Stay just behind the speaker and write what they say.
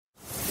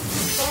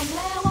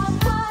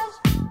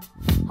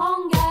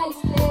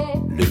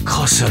Le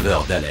crossover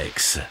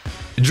d'Alex.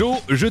 Joe,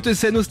 je te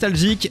sais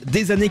nostalgique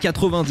des années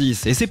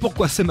 90 et c'est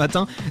pourquoi ce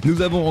matin,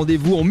 nous avons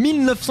rendez-vous en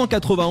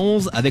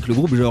 1991 avec le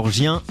groupe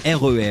géorgien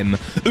Rem.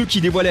 Eux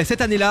qui dévoilaient cette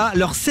année-là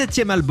leur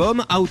 7e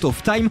album, Out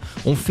of Time,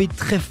 ont fait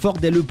très fort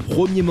dès le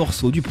premier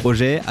morceau du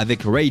projet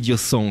avec Radio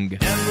Song.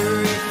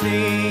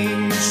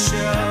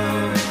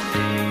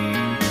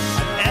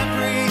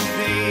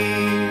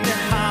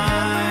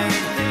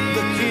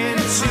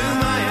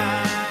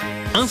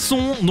 Un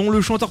son dont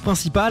le chanteur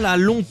principal a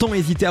longtemps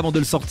hésité avant de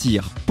le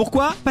sortir.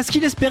 Pourquoi ? Parce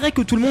qu'il espérait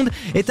que tout le monde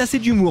ait assez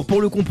d'humour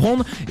pour le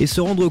comprendre et se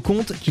rendre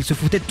compte qu'il se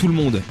foutait de tout le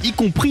monde, y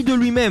compris de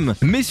lui-même.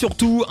 Mais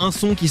surtout, un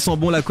son qui sent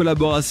bon la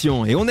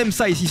collaboration. Et on aime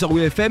ça ici sur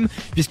WFM,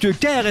 puisque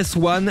KRS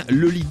One,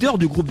 le leader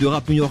du groupe de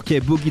rap new-yorkais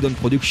Boogie Down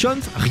Productions,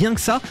 rien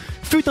que ça,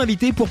 fut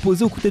invité pour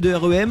poser aux côtés de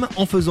REM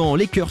en faisant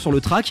les chœurs sur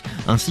le track,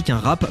 ainsi qu'un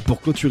rap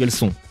pour clôturer le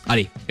son.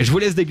 Allez, je vous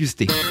laisse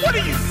déguster. What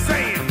are you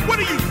saying? What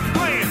are you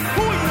playing?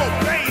 Who are you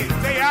obeying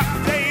day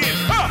after day in?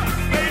 Huh?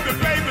 Baby,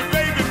 baby,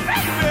 baby,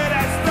 baby,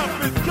 that stuff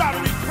is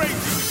driving me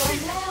crazy.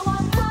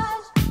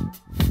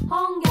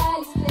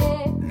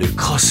 Le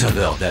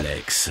crossover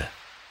d'Alex.